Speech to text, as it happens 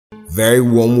Very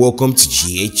warm welcome to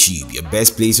GHTube, your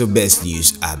best place for best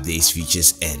news, updates,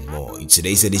 features, and more. In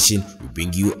today's edition, we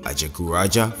bring you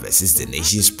Ajagurajah versus the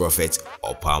nation's prophet,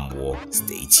 Opambuor.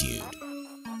 Stay tuned.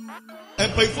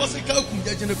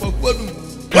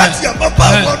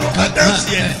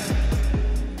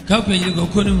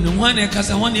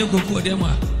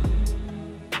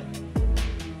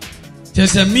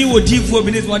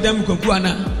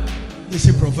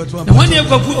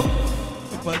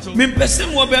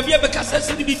 Mimpesim wo baby abekasa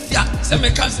se bi dia se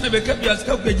mekasa na beka bia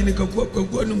ska kwagine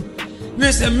kokoko num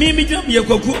ne se mimi dwam ye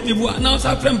kokoko mi bu na so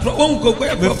afrem pro won kokoko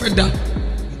ye prophet da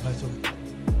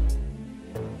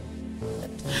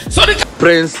so the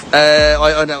Prince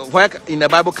where in the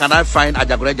Bible can I find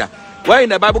Ajagurajah? Where in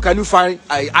the Bible can you find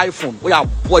an iPhone? We are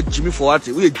what Jimmy for what?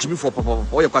 We are Jimmy for papa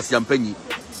or you kwasi ampenyi.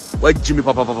 Where Jimmy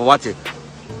papa what?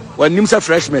 When him say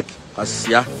fresh make kwasi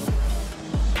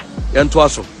to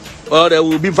us. Well, there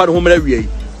will be found home every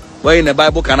where in the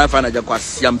Bible can I find a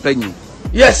kwasi ampenyi?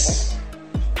 Yes.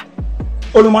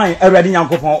 Olumai already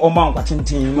yankopon o ma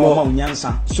nkwatintin no ma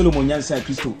unyansa Solomon nyansa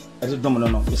Kristo ezo dom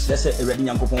no yes already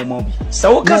yankopon o ma bi sa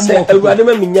wo ka se awurade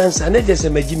ma nyansa na je se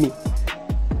magimi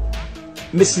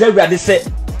mesle awurade se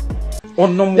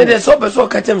onnom de so be so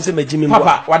ka tem se magimi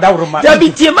papa wadawro ma ya bi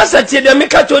tie masa tie de me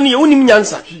ka to ne unim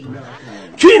nyansa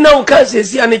twi na wo ka se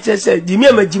si ane che se di me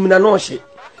magimi na no hye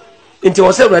nti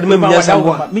wo se awurade ma nyansa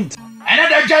wo and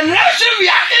the generation we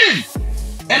are in,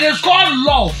 it is called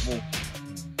love.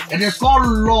 It is called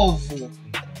love. The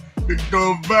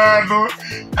governor.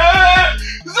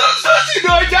 So she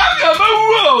don't have your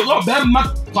mouth. So that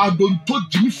much I don't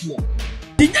touch me for.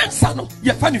 The nyansa no,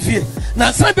 ya fa ni fie.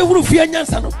 Na san be huru fie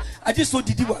nyansa no. I just so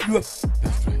didi wa ru.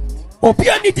 Obi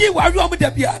ani di wa ru am da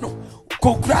bia no.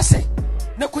 Ko krase.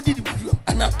 Na ko didi wa ru.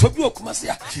 Ana tobi okumase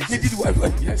ya. Ni didi wa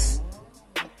ru. Yes.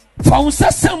 Fa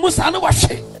unsa samu sa na wa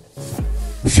hwe.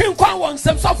 Hwe kwa won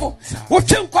sem sofo. Wo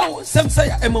hwe kwa won sem sa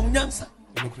ya emam nyansa.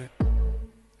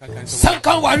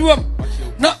 Sankan waruam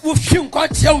na wo hwe kwa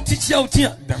tia uti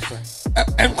a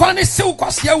enkwa ne se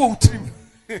ukwasia wo utrim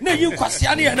na yi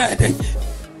ukwasia ne na ede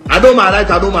I don't my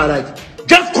right.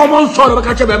 Just common sorry we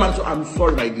catch be man so I'm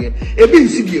sorry my dear. E bi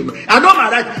nsi bi no. I don't my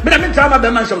right. Me na me try my be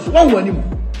man so one wanim.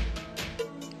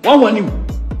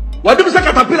 What do you say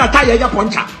caterpillar tire ya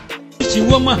poncha? She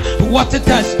woman water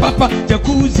test papa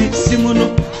jacuzzi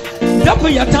simono. Dapo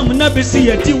ya tam na be si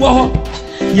yati wo ho.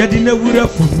 Yadi na wura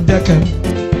fundaka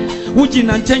wuji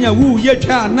na nchenya wu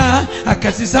yetwa na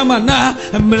akasisama na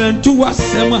mrantu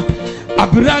wasema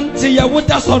abrante ya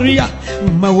wuta soria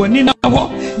mawani na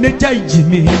ho ne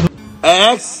jajimi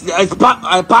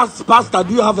pastor,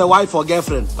 do you have a wife or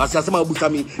girlfriend? Asasema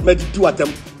obusami meditu atem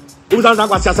obusanga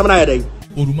kwasasema na yedai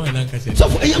oruma na nkase so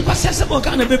for yan kwasasema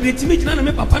ka na bebre timi gina na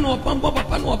me papa na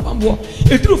opambo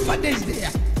eduru Father's Day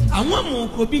anwa mo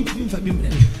ko bi ntimi fa bi mre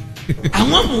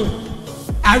anwa mo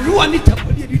aruwa ni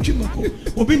tapodi edutwimako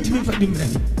obi ntimi fa bi mre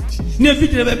na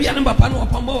video ba bia na papa na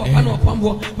opambo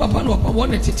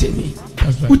na tetemi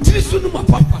utiri so no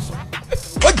papa so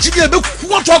Ojibi ebe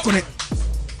kuwa to akone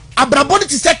abrabodi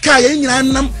ti se ka ye nyina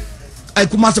nam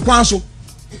aikumase kwan so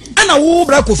ana wo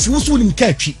bra ko fi wo so nim ka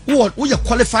atwi wo ye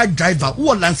qualified driver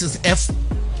wo license F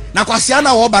na kwase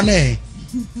na wo ba na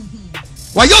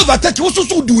wa ye overtake wo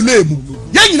so du lemu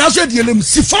ye nyina so die lemu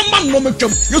si fam man no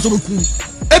metwam ye so beku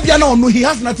ebia na ono he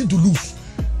has nothing to lose.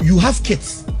 You have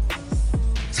kids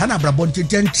sana abrabodi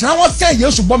ten tran wo say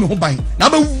yesu bo me ho ban na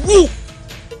be wu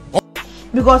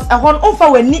because ahon ofa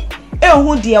wani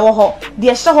ehun de wo ho de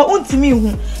hye ho untimi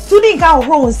hu tudi nka ho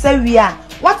ho nsawi a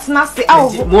what na say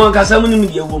awo mo nka sa munim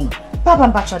de wo mu papa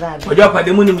mpacho dare ojo pa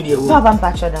de munim de wo papa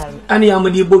mpacho dare ani ya mo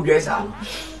de bodwa sa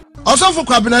Osofo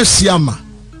kwabena Asiamah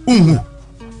unhu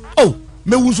oh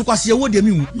mewu so kwase wo de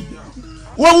mi hu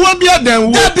wo bia den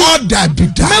wo order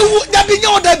bidai mewu da bi nya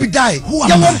order bidai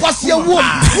ya wo kwase wo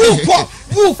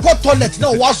ko toilet na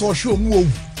wo so show mu wo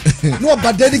no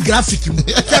bad daddy graphic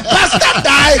the pastor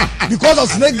died because of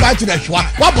snake bite to the shwa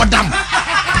what bodam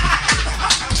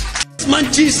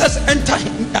man Jesus enter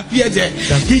appear there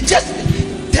he just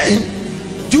then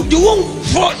you won't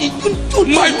for it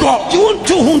my God you won't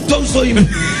do him so him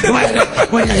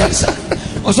when I answer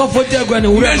also for the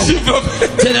gwen we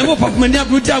tell them papa me na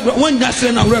bruta when that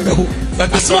say na rebe ho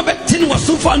asema be tin was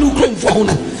so far no krom for ho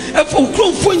no e for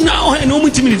krom for now e no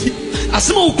mutimi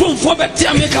asema krom for be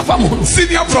tia make up am ho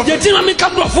senior prophet you tin make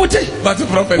up for but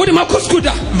prophet what my school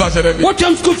da what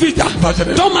time school fees da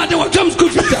don't matter what time school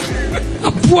fees da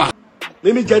apua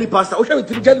me Jerry pastor o hwe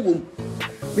mi Jerry wom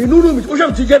me nunu mi o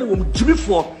hwe mi Jerry wom Jimmy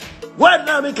for when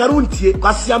na me karuntie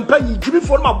kwasi ampanyi Jimmy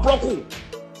for ma broko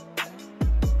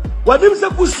when him say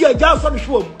kusi aja so me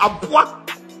hwe aboa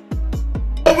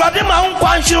Obade ma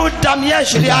unkwan shiru dam ye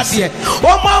shiri ade. O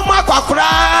ma kwakura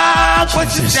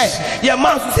kwesi se ye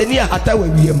man so se ni hata wa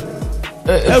wiem.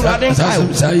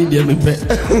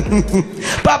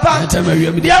 Papa,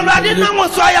 the already know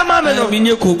so I am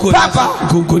Papa,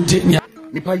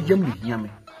 Nipa yam yam.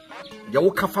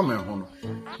 Yawoka family hono.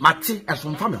 Mati and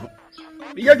some family.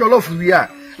 The year your love we are.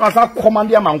 Not that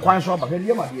command your man quite shop, but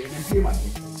you might be a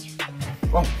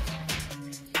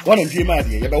one and three, my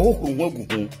dear. You have a whole work.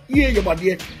 Ye, my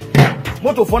dear.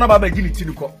 Moto phone about Guinea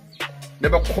Tinuco.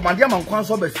 Never command your man quite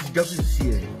so, but just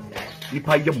see.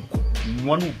 Nipa yam.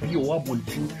 One will be a wobble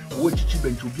team, which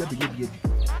children to be a baby.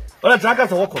 Well, attack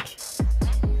us a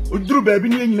walkout. Drew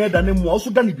baby in there than also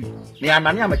done it. Me, I'm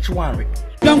a chihuahua.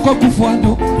 Don't go for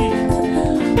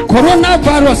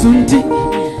coronavirus.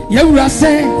 You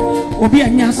say, Obi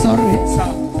and sorry.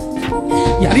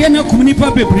 Yariana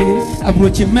Kumunipa Bebre,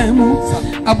 Abrochi Memo,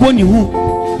 Aboni who,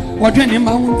 what any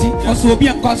mountain, also be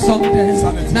a cost of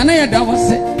Nana that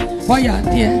was it. Why are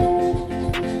dear?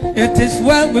 It is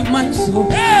well with my soul.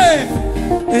 Hey!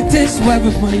 It is well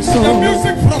with my soul. The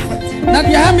music prophet. Now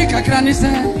the Hamika Cranis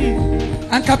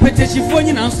and Capetici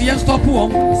Phone now see stop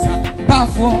warm.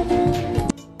 Powerful.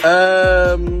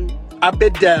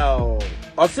 Abedel.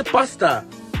 Or say, Pastor,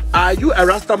 are you a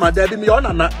Rasta Madabi? Me on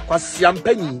a Kwasiam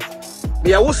Penny.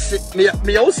 Me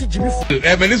also Jimmy.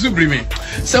 Ebenezer bring me.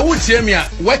 So what hear me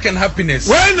work and happiness.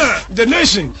 When the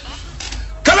nation.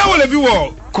 Can I will be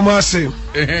war? Kumase.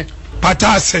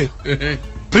 Patase.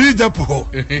 Please depo.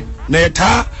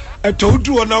 Neta. I told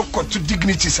you now got to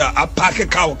dignity, sir. A pack a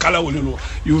cow color will know.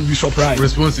 You will be surprised.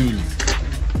 Responsibly.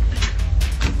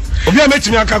 Obi met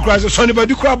me aka cry so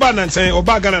anybody cry ban and say or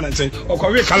bagana and say or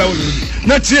kwa color will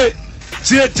not see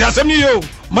tiasemi yo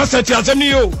master tiasemi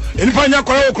yo enipa nya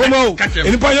kwara okromo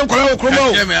enipa nya kwara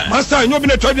okromo master no be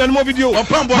na twa no video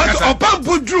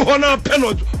opambo drew hona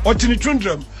penot or tini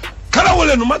trundrum color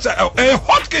will no matter a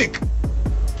hot cake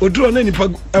oduro na nipa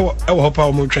ewo hopa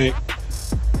o mo twen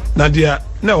na dia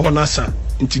na hona sa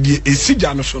ntigi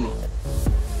esija no so no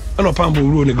na opambo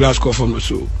ru ne glass coffee no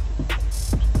so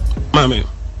mame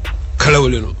color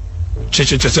will no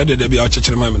cheche said that be out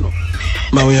cheche mame no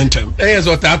ma we yentem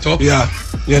so tato yeah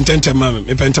yentem mame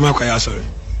me pentem akwaya sorry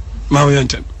ma we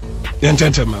yentem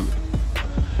mame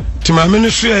ti mame no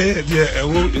so e de o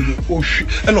hwi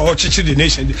na o cheche the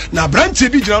nation na branch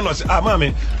bi gina no say ah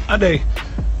mame adai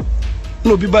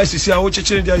no bi ba sisi a o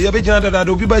cheche dia ye be gina da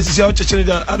obi ba sisi a o cheche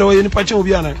dia ado ye ni pache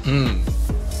obi ana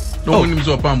no one is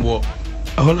Opambuor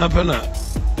ahona pena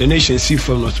the nation see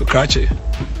from no so krache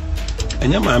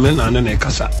enya mame na na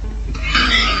kasa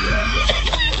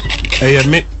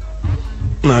me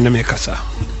na me kasa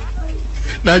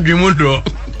na dwimodro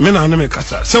me na me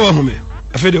kasa se wa hume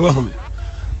afede wa hume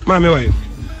mame wa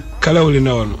kala wole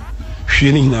na wono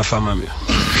hwie ni hina fa mame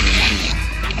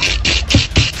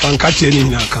fankache ni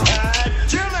hina kan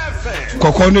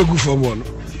kokko na gu fo bo no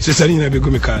se sari na be go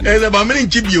me kan ba me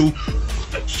nkibio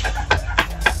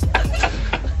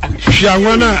hwie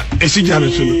anwana esija no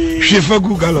so no hwie fa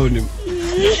gu gala onim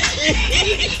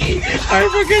I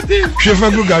forget it.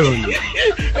 Shefagu galon.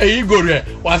 Igor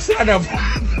was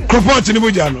Proport ni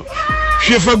bujano.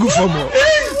 Shefagu fomo.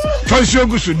 Fansio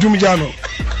gusu dumjano.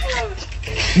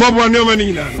 Bobo ne o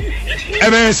mani na.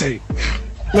 Ebe say.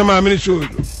 Na ma mini so.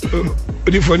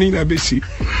 Odi foni na besi.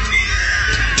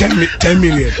 10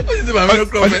 million.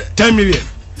 10 million.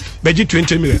 Beji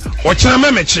 20 million. Ochana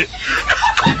memechi.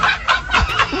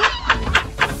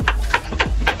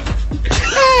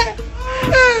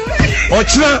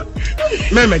 Ochina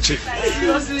memechi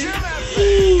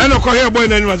and okay here boy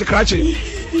na was crache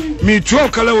me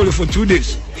 12 color will for 2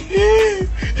 days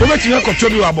o bet you ko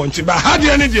tobi wa bonti ba ha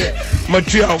de ne de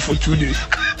matua for 2 days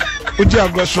o di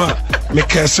agroso a me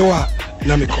kese wa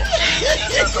na me ko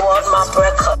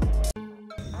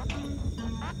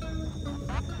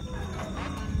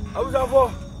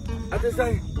awuzafo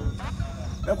atesai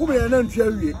e ku be na ntua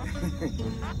wie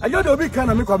ayo de obi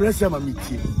kana me kwabere se ma me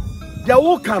tie ya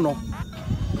wo kano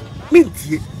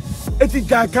mintie eti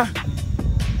jaka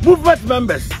movement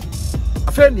members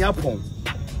afa ni apon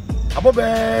abobe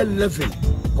 11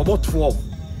 kobo 12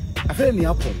 afa ni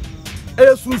apon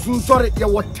sunsun sorry ya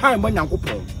what time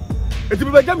manyankopon eti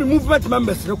be ja me movement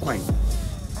members ne kwan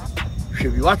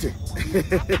hwebi wate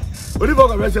odi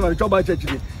boga rese ma choba church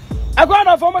ni agwa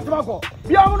na format mako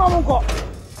bia mo no nko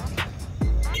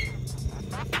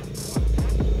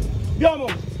bia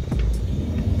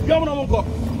mo no nko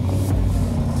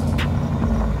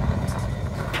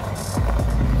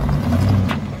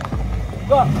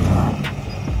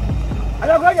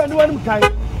Adakwa ni wani mkai.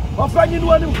 Ofanyi ni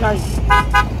wani mkai.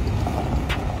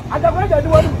 Adakwa ni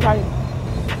wani mkai.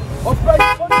 Ofanyi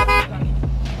ni wani mkai.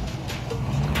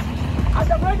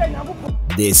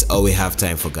 This is all we have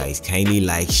time for, guys. Kindly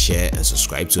like, share and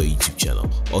subscribe to our YouTube channel.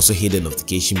 Also hit the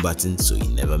notification button so you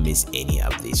never miss any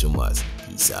updates from us.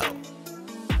 Peace out.